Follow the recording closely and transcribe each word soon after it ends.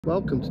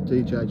Welcome to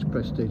DJ's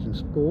Prestige and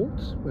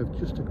Sports. We've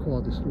just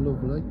acquired this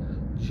lovely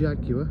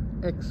Jaguar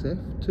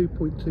XF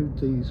 2.2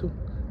 diesel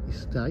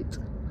estate.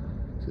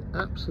 It's in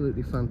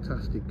absolutely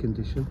fantastic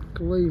condition,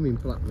 gleaming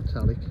black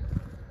metallic.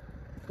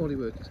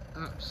 Bodywork is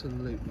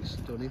absolutely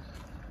stunning.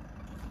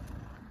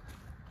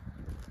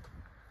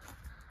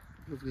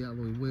 Lovely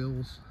alloy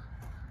wheels,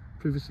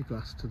 privacy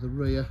glass to the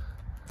rear,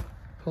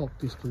 park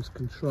distance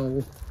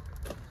control.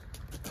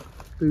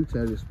 Boot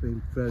area's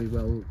been very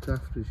well looked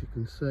after, as you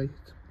can see.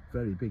 It's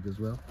very big as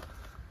well.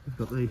 We've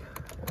got the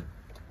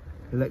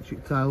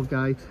electric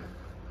tailgate,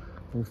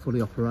 all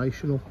fully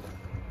operational.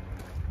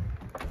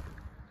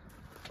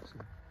 So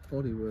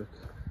bodywork,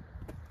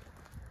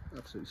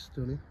 absolutely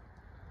stunning.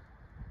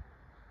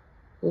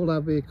 All our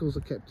vehicles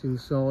are kept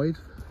inside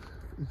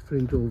for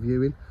indoor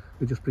viewing.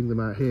 We just bring them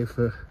out here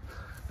for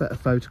better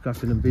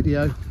photographing and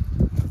video.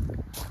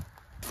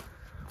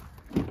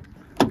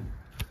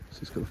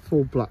 So it's got a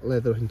full black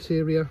leather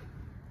interior.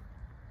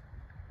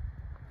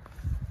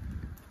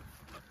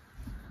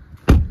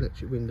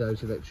 Electric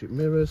windows, electric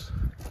mirrors,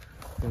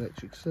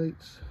 electric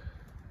seats.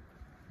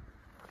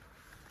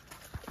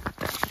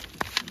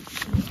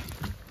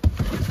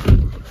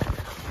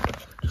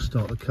 Just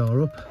start the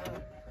car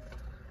up.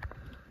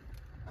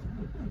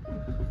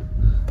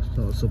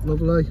 Starts up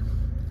lovely.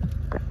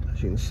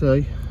 As you can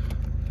see,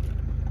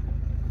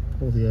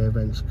 all the air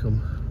vents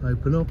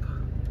open up.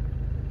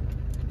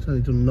 It's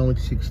only done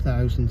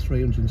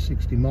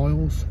 96,360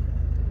 miles.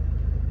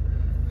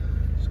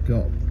 It's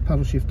got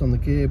paddle shift on the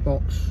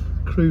gearbox,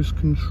 cruise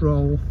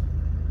control,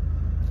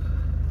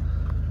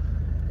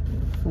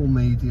 full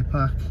media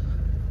pack,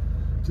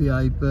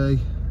 DAB,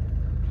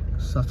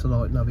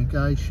 satellite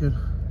navigation,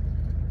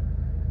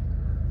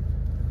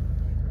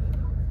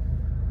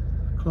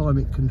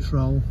 climate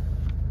control,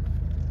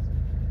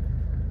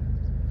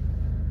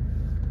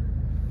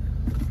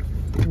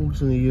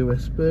 plugs and a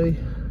USB.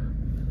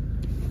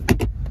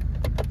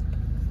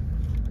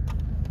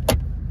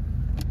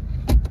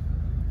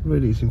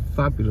 Really is in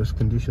fabulous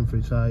condition for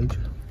its age.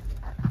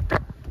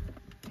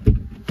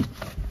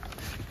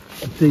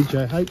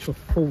 DJH for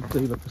full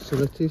dealer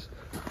facilities,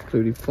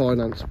 including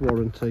finance,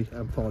 warranty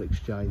and part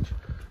exchange.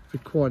 If you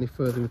require any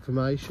further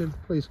information,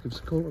 please give us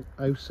a call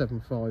at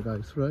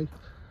 07503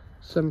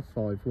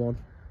 751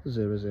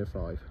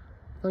 005.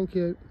 Thank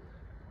you.